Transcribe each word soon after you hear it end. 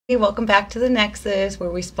Welcome back to the Nexus, where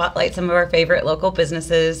we spotlight some of our favorite local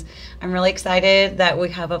businesses. I'm really excited that we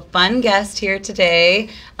have a fun guest here today.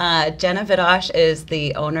 Jenna Vitosh is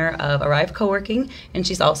the owner of Arrive Coworking, and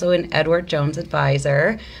she's also an Edward Jones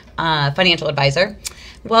advisor, financial advisor.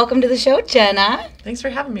 Welcome to the show, Jenna. Thanks for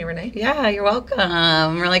having me, Renee. Yeah, you're welcome.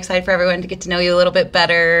 I'm really excited for everyone to get to know you a little bit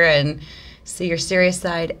better and see your serious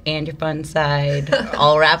side and your fun side,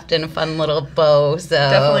 all wrapped in a fun little bow. So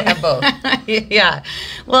definitely have both. Yeah.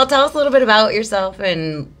 Well, tell us a little bit about yourself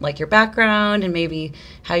and like your background and maybe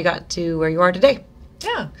how you got to where you are today.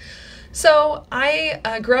 Yeah. So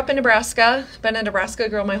I grew up in Nebraska. Been a Nebraska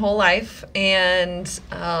girl my whole life, and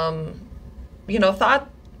thought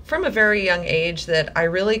from a very young age that I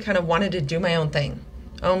really kind of wanted to do my own thing,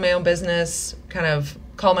 own my own business, kind of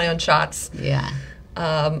call my own shots. Yeah.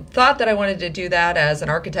 Thought that I wanted to do that as an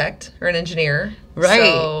architect or an engineer. Right.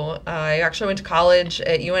 So I actually went to college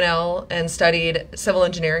at UNL and studied civil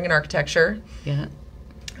engineering and architecture. Yeah.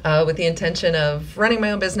 With the intention of running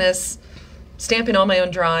my own business, stamping all my own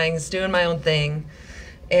drawings, doing my own thing.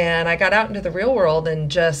 And I got out into the real world and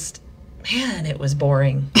just, man, it was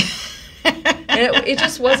boring. And it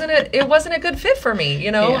just wasn't a good fit for me.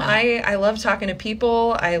 Yeah. I love talking to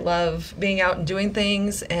people. I love being out and doing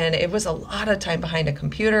things, and it was a lot of time behind a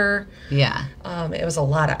computer. Yeah. It was a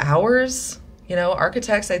lot of hours.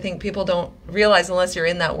 Architects, I think people don't realize unless you're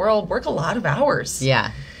in that world, work a lot of hours.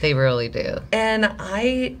 Yeah, they really do. And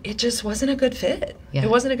it just wasn't a good fit. Yeah. It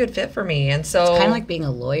wasn't a good fit for me. And so it's kind of like being a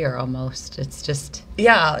lawyer almost. It's just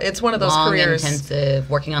it's one of those long, careers, intensive,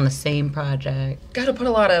 working on the same project. Got to put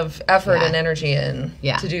a lot of effort and energy in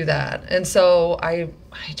to do that. And so I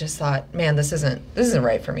just thought, man, this isn't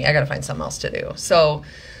right for me. I got to find something else to do. So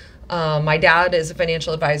my dad is a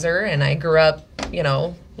financial advisor, and I grew up,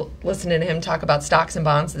 listening to him talk about stocks and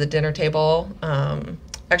bonds at the dinner table.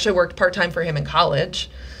 Actually worked part-time for him in college.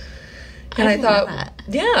 And I thought,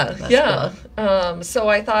 cool. So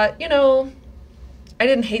I thought, I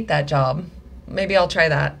didn't hate that job. Maybe I'll try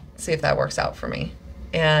that, see if that works out for me.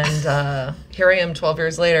 And here I am 12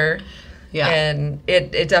 years later. Yeah. And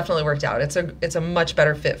it definitely worked out. It's a much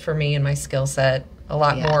better fit for me and my skill set. A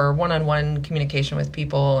lot more one-on-one communication with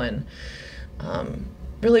people, and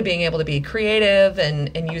really being able to be creative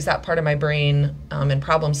and use that part of my brain and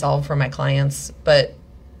problem solve for my clients, but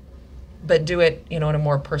do it, in a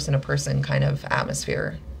more person-to-person kind of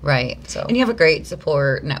atmosphere. Right. So, and you have a great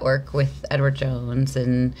support network with Edward Jones,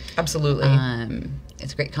 and absolutely.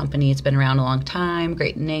 It's a great company. It's been around a long time.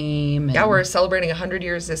 Great name. Yeah, we're celebrating 100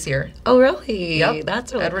 years this year. Oh, really? Yep.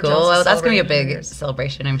 That's really Edward cool. Jones is That's going to be a celebrating big 100 years.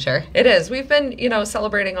 celebration, I'm sure. It is. We've been,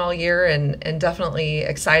 celebrating all year, and definitely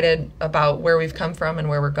excited about where we've come from and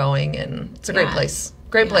where we're going. And it's a great place.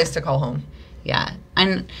 Great place to call home. Yeah.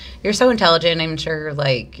 And you're so intelligent. I'm sure,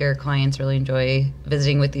 your clients really enjoy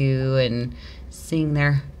visiting with you and seeing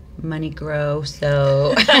their money grow.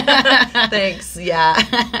 So thanks. Yeah.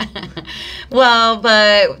 Well,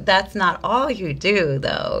 but that's not all you do,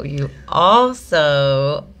 though. You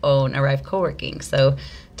also own Arrive Coworking. So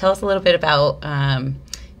tell us a little bit about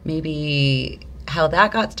maybe how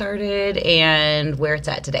that got started and where it's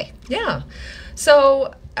at today. Yeah.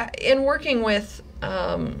 So in working with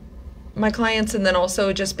my clients, and then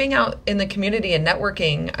also just being out in the community and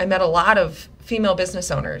networking, I met a lot of female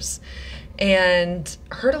business owners and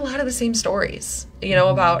heard a lot of the same stories,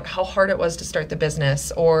 about how hard it was to start the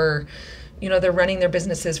business, or, they're running their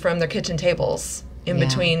businesses from their kitchen tables in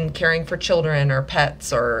between caring for children or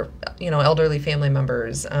pets or, elderly family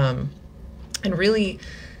members. And really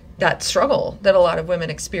that struggle that a lot of women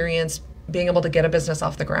experience being able to get a business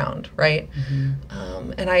off the ground, right?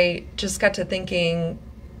 Mm-hmm. And I just got to thinking,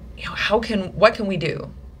 what can we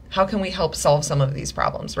do? How can we help solve some of these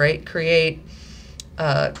problems, right? Create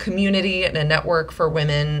a community and a network for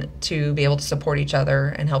women to be able to support each other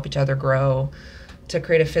and help each other grow, to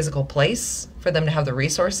create a physical place for them to have the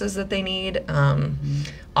resources that they need,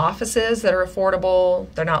 offices that are affordable,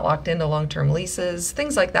 they're not locked into long-term leases,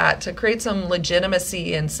 things like that, to create some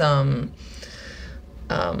legitimacy and some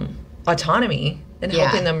autonomy in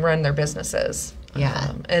helping them run their busineses.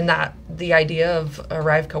 Yeah. And that the idea of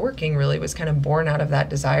Arrive Coworking really was kind of born out of that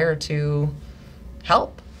desire to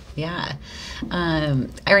help. Yeah. I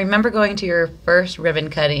remember going to your first ribbon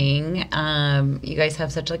cutting. You guys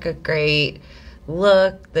have such a great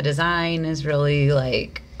look. The design is really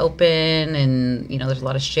open, and there's a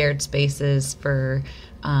lot of shared spaces for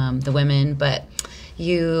the women, but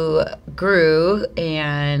you grew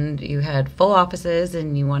and you had full offices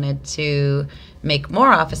and you wanted to make more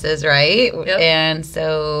offices, right? Yep. And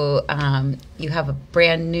so you have a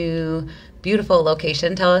brand new beautiful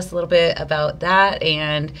location. Tell us a little bit about that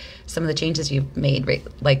and some of the changes you've made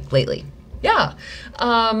lately. Yeah.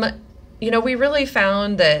 We really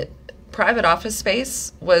found that private office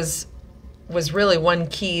space was really one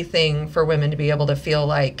key thing for women to be able to feel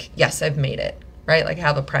like, yes, I've made it, right? Like I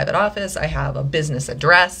have a private office, I have a business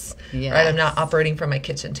address, yes. right? I'm not operating from my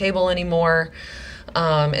kitchen table anymore.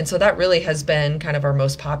 And so that really has been kind of our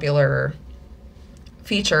most popular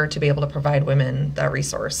feature to be able to provide women that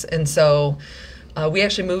resource. And so we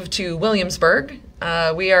actually moved to Williamsburg.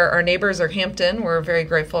 Our neighbors are Hampton. We're very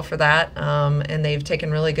grateful for that. And they've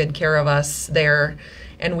taken really good care of us there.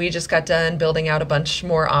 And we just got done building out a bunch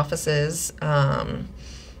more offices and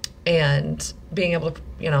being able to,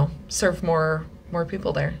 serve more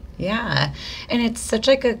people there. Yeah. And it's such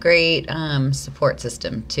like a great support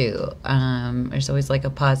system too. There's always like a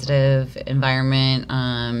positive environment.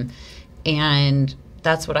 And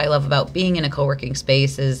that's what I love about being in a co-working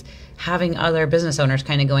space is having other business owners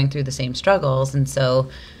kind of going through the same struggles. And so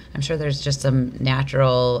I'm sure there's just some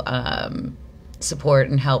natural support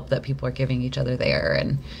and help that people are giving each other there.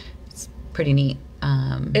 And it's pretty neat.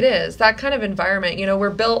 It is. That kind of environment, we're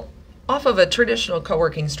built off of a traditional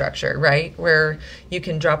co-working structure, right? Where you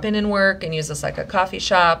can drop in and work and use this like a coffee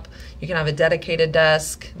shop. You can have a dedicated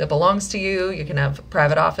desk that belongs to you. You can have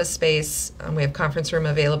private office space. We have conference room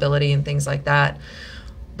availability and things like that.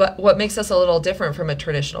 But what makes us a little different from a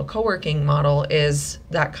traditional co-working model is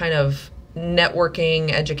that kind of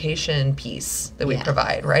networking education piece that we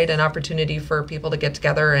provide, right? An opportunity for people to get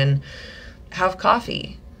together and have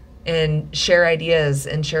coffee and share ideas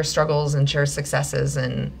and share struggles and share successes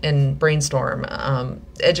and brainstorm.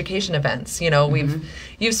 Education events,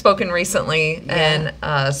 you've spoken recently and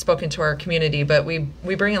spoken to our community, but we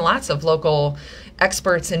bring in lots of local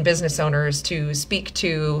experts and business owners to speak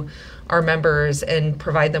to our members and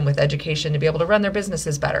provide them with education to be able to run their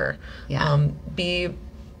businesses better, be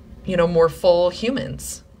more full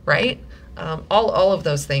humans, right? All of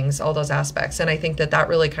those things, all those aspects. And I think that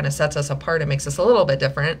really kind of sets us apart and makes us a little bit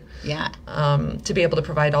different. Yeah. To be able to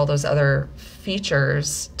provide all those other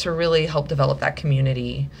features to really help develop that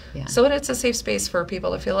community. Yeah. So it's a safe space for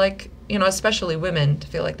people to feel like, especially women, to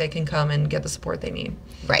feel like they can come and get the support they need.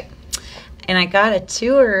 Right. And I got a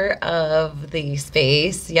tour of the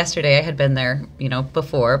space yesterday. I had been there,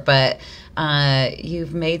 before, but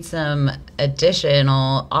you've made some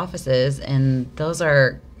additional offices, and those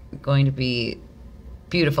are going to be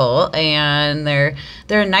beautiful, and they're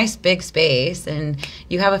a nice big space, and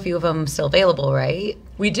you have a few of them still available, right?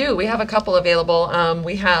 We do. We have a couple available.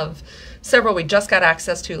 We have several we just got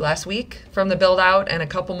access to last week from the build out, and a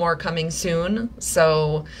couple more coming soon.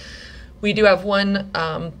 So we do have one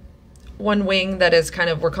wing that is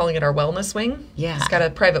we're calling it our wellness wing. Yeah. It's got a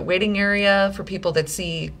private waiting area for people that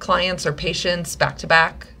see clients or patients back to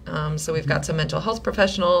back. So we've got some mental health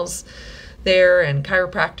professionals there and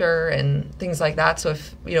chiropractor and things like that. So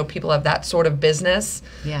if people have that sort of business,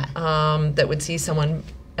 that would see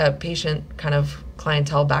a patient kind of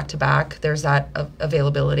clientele back to back, there's that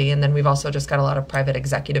availability. And then we've also just got a lot of private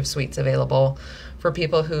executive suites available for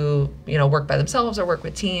people who work by themselves or work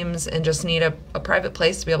with teams and just need a private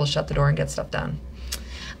place to be able to shut the door and get stuff done.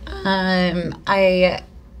 I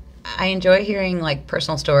enjoy hearing like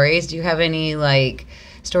personal stories. Do you have any like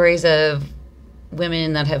stories of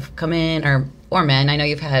women that have come in or men? I know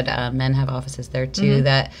you've had men have offices there too,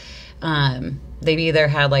 that they've either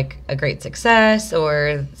had like a great success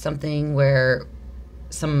or something where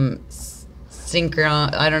some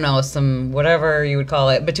I don't know, some whatever you would call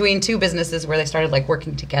it, between two businesses where they started like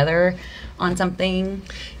working together on something.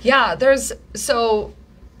 Yeah,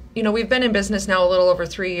 we've been in business now a little over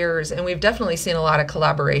 3 years, and we've definitely seen a lot of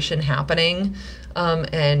collaboration happening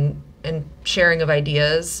and sharing of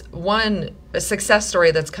ideas. A success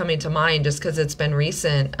story that's coming to mind just because it's been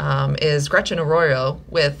recent is Gretchen Arroyo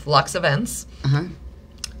with Lux Events.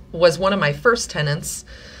 Was one of my first tenants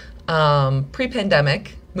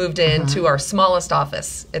pre-pandemic. Moved into our smallest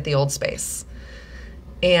office at the old space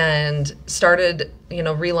and started,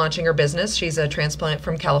 relaunching her business. She's a transplant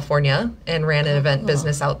from California and ran an event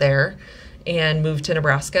business out there, and moved to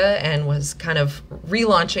Nebraska and was kind of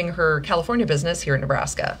relaunching her California business here in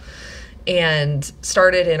Nebraska, and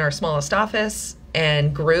started in our smallest office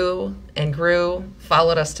and grew,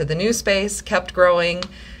 followed us to the new space, kept growing,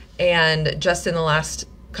 and just in the last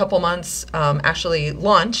couple months actually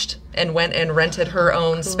launched and went and rented her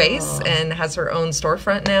own space and has her own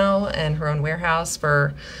storefront now and her own warehouse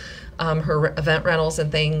for her event rentals and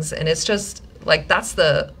things. And it's just like, that's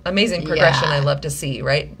the amazing progression I love to see,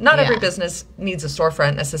 right? Not every business needs a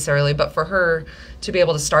storefront necessarily, but for her to be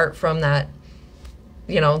able to start from that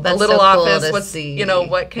the That's little so cool office, to what's, see.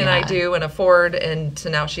 what can I Yeah. do and afford? And to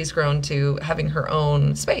now she's grown to having her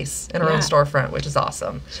own space and her own Yeah. storefront, which is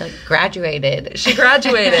awesome. She like graduated. She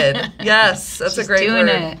graduated. Yes, that's She's a great doing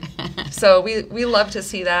word. it. So we love to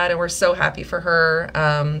see that, and we're so happy for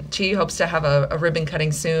her. She hopes to have a ribbon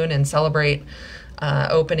cutting soon and celebrate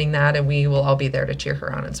opening that, and we will all be there to cheer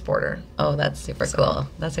her on and support her. Oh, that's super cool.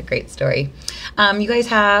 That's a great story. You guys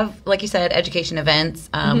have, like you said, education events.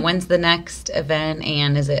 When's the next event,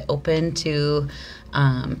 and is it open to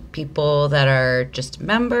people that are just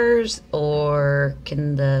members, or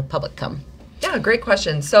can the public come? Yeah, great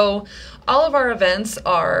question. So all of our events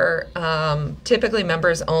are typically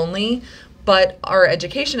members only, but our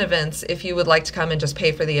education events, if you would like to come and just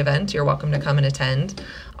pay for the event, you're welcome to come and attend.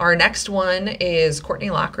 Our next one is Courtney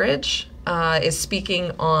Lockridge is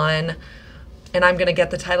speaking on, and I'm going to get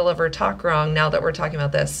the title of her talk wrong now that we're talking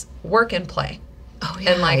about this, work and play. Oh,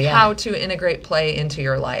 yeah. And how to integrate play into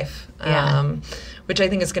your life, which I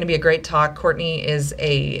think is going to be a great talk. Courtney is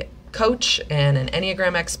a coach and an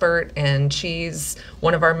Enneagram expert, and she's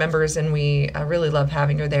one of our members, and we really love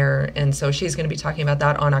having her there. And so she's going to be talking about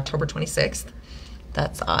that on October 26th.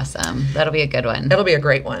 That's awesome. That'll be a good one. It'll be a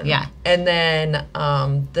great one. Yeah. And then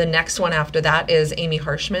the next one after that is Amy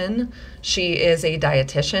Harshman. She is a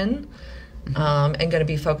dietitian and going to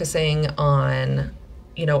be focusing on,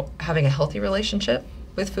 having a healthy relationship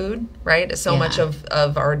with food, right? So much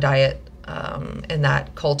of our diet and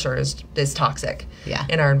that culture is toxic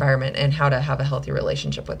in our environment, and how to have a healthy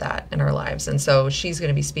relationship with that in our lives. And so she's going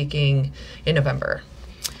to be speaking in November.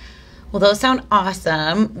 Well, those sound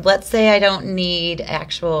awesome. Let's say I don't need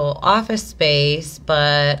actual office space,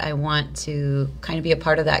 but I want to kind of be a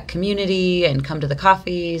part of that community and come to the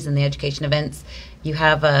coffees and the education events. You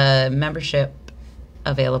have a membership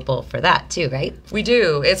available for that too, right? We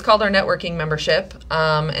do. It's called our networking membership.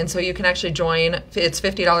 And so you can actually join. It's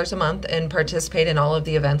 $50 a month and participate in all of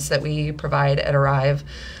the events that we provide at Arrive,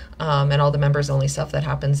 and all the members only stuff that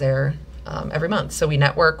happens there every month. So we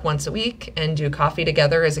network once a week and do coffee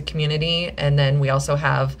together as a community. And then we also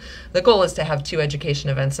have, the goal is to have 2 education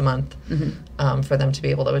events a month for them to be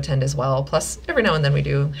able to attend as well. Plus every now and then we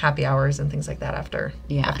do happy hours and things like that after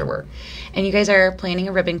work. And you guys are planning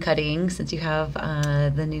a ribbon cutting since you have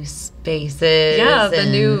the new spaces. Yeah,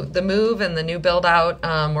 the move and the new build out.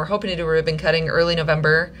 We're hoping to do a ribbon cutting early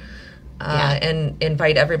November. And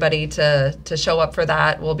invite everybody to show up for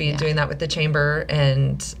that. We'll be doing that with the chamber,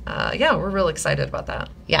 and we're really excited about that.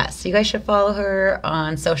 Yes, you guys should follow her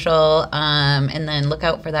on social, and then look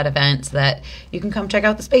out for that event so that you can come check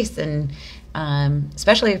out the space. And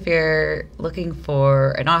especially if you're looking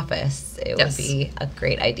for an office, it would be a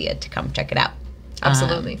great idea to come check it out.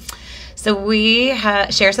 Absolutely. So we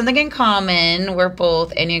share something in common. We're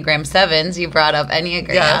both Enneagram 7s. You brought up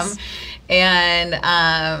Enneagram. Yes. And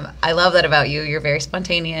I love that about you. You're very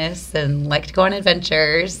spontaneous and like to go on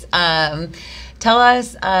adventures. Tell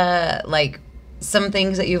us, some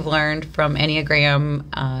things that you've learned from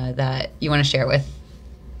Enneagram that you want to share with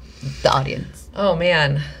the audience. Oh,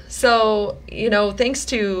 man. So, thanks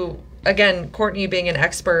to, again, Courtney being an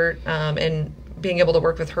expert and being able to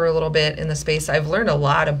work with her a little bit in the space, I've learned a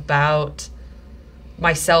lot about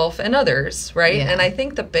myself and others, right? Yeah. And I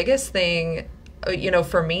think the biggest thing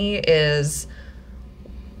for me is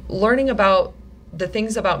learning about the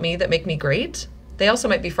things about me that make me great. They also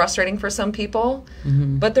might be frustrating for some people,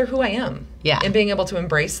 but they're who I am. Yeah. And being able to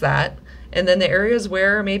embrace that. And then the areas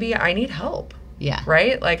where maybe I need help. Yeah.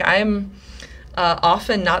 Right? Like I'm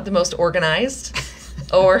often not the most organized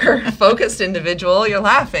or focused individual. You're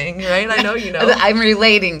laughing, right? I know you know. I'm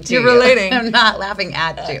relating to you. You're relating. I'm not laughing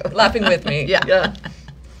at you. Laughing with me. Yeah.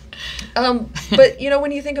 But,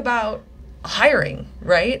 when you think about hiring,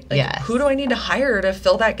 right? Yes. Who do I need to hire to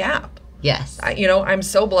fill that gap? Yes. I'm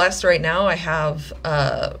so blessed right now. I have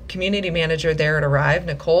a community manager there at Arrive.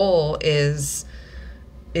 Nicole is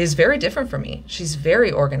very different from me. She's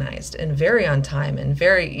very organized and very on time and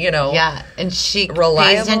very, and she reliable.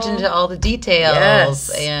 pays attention to all the details. Yes.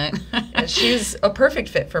 And she's a perfect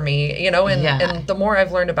fit for me, and the more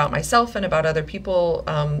I've learned about myself and about other people,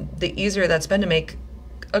 the easier that's been to make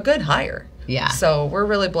a good hire. Yeah. So we're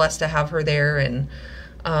really blessed to have her there, and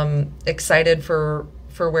excited for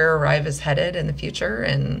where Arrive is headed in the future.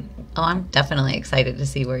 And I'm definitely excited to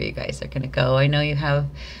see where you guys are going to go. I know you have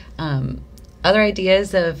other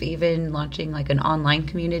ideas of even launching like an online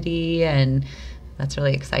community, and that's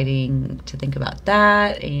really exciting to think about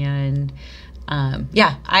that. And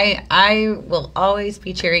I will always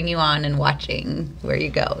be cheering you on and watching where you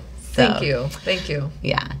go. So, Thank you.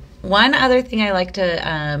 Yeah. One other thing I like to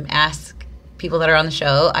ask people that are on the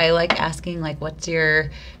show, I like asking, what's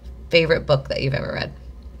your favorite book that you've ever read?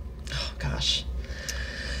 Oh, gosh.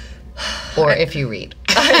 Or if you read.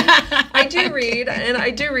 I do read,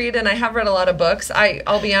 and I have read a lot of books.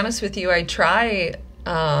 I'll be honest with you, I try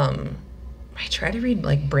to read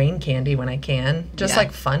like brain candy when I can, just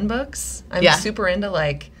like fun books. I'm super into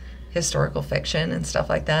like historical fiction and stuff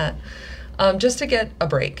like that, just to get a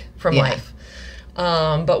break from life.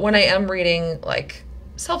 But when I am reading like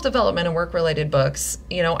self-development and work-related books,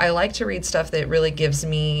 you know, I like to read stuff that really gives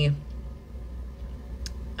me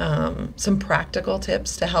some practical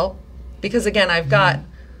tips to help. Because again, I've got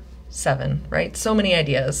 7, right? So many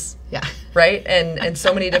ideas. Yeah. Right? And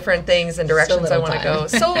so many different things and directions I want to go.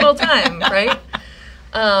 So little time, right?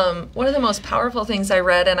 One of the most powerful things I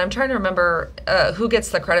read, and I'm trying to remember who gets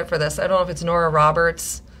the credit for this. I don't know if it's Nora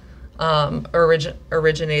Roberts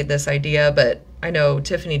originated this idea, but I know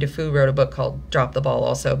Tiffany DeFoo wrote a book called Drop the Ball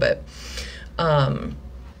also. But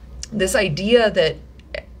this idea that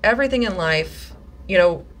everything in life, you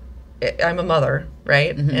know, I'm a mother,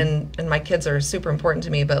 right? Mm-hmm. And my kids are super important to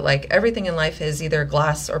me, but like everything in life is either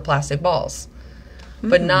glass or plastic balls.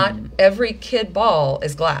 But not every kid ball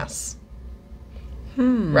is glass.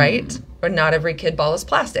 Right? Or not every kid ball is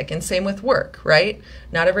plastic. And same with work, right?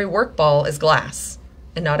 Not every work ball is glass.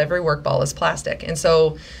 And not every work ball is plastic. And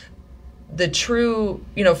so the true,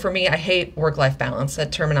 you know, for me, I hate work-life balance.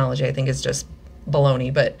 That terminology I think is just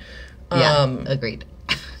baloney. But agreed.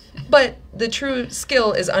 But the true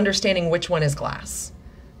skill is understanding which one is glass,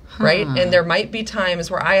 right? And there might be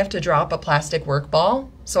times where I have to drop a plastic work ball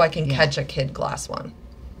so I can catch a kid glass one.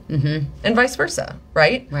 And vice versa,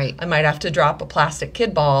 right? Right. I might have to drop a plastic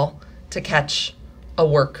kid ball to catch a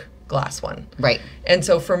work glass one. Right. And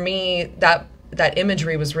so for me, that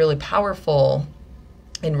imagery was really powerful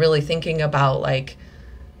in really thinking about like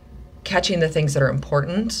catching the things that are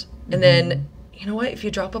important. And then, you know what? If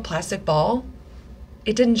you drop a plastic ball,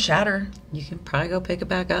 it didn't shatter. You can probably go pick it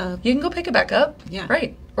back up. You can go pick it back up. Yeah.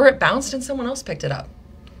 Right. Or it bounced and someone else picked it up.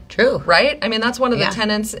 True. Right? I mean, that's one of the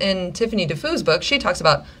tenets in Tiffany DeFoo's book. She talks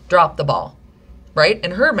about drop the ball. Right?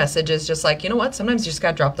 And her message is just like, you know what? Sometimes you just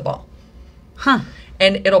got to drop the ball.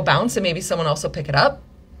 And it'll bounce and maybe someone else will pick it up.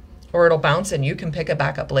 Or it'll bounce and you can pick it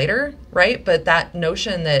back up later. Right? But that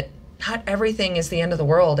notion that not everything is the end of the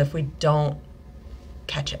world if we don't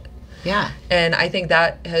catch it. Yeah. And I think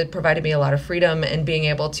that had provided me a lot of freedom in being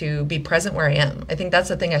able to be present where I am. I think that's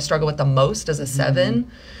the thing I struggle with the most as a 7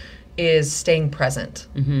 is staying present.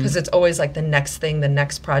 Because it's always like the next thing, the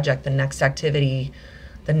next project, the next activity,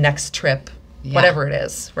 the next trip, whatever it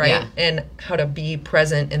is, right? Yeah. And how to be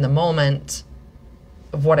present in the moment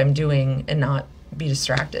of what I'm doing and not be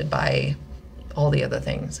distracted by all the other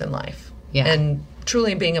things in life. Yeah. And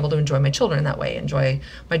truly being able to enjoy my children that way, enjoy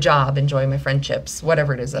my job, enjoy my friendships,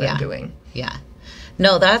 whatever it is that I'm doing. Yeah.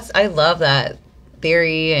 No, I love that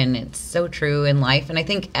theory, and it's so true in life. And I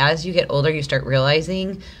think as you get older, you start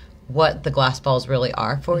realizing what the glass balls really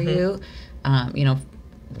are for you. You know,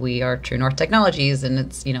 we are True North Technologies, and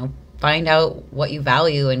it's, you know, find out what you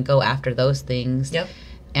value and go after those things. Yep.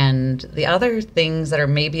 And the other things that are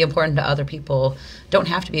maybe important to other people don't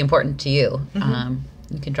have to be important to you.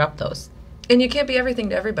 You can drop those. And you can't be everything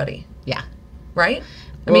to everybody. Yeah. Right?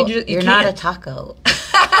 I mean, you're not a taco.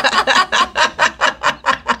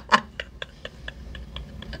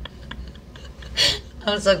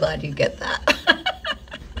 I'm so glad you get that.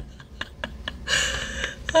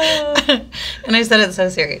 And I said it so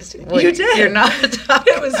serious. Well, you did. You're not a taco.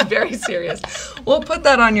 It was very serious. We'll put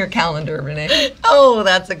that on your calendar, Renee. Oh,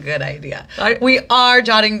 that's a good idea. We are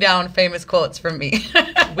jotting down famous quotes from me.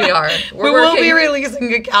 We are. We will be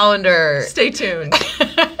releasing a calendar. Stay tuned.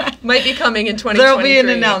 Might be coming in 2023. There'll be an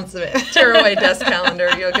announcement. Tearaway desk calendar.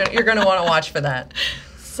 You're going to want to watch for that.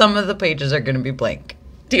 Some of the pages are going to be blank.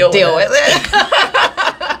 Deal with it.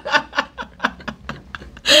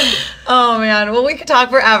 Oh, man. Well, we could talk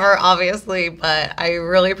forever, obviously, but I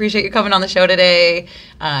really appreciate you coming on the show today,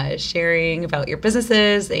 sharing about your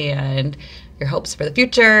businesses and your hopes for the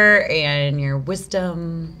future and your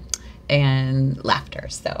wisdom and laughter.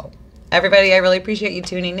 So, everybody, I really appreciate you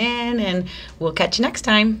tuning in, and we'll catch you next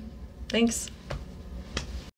time. Thanks.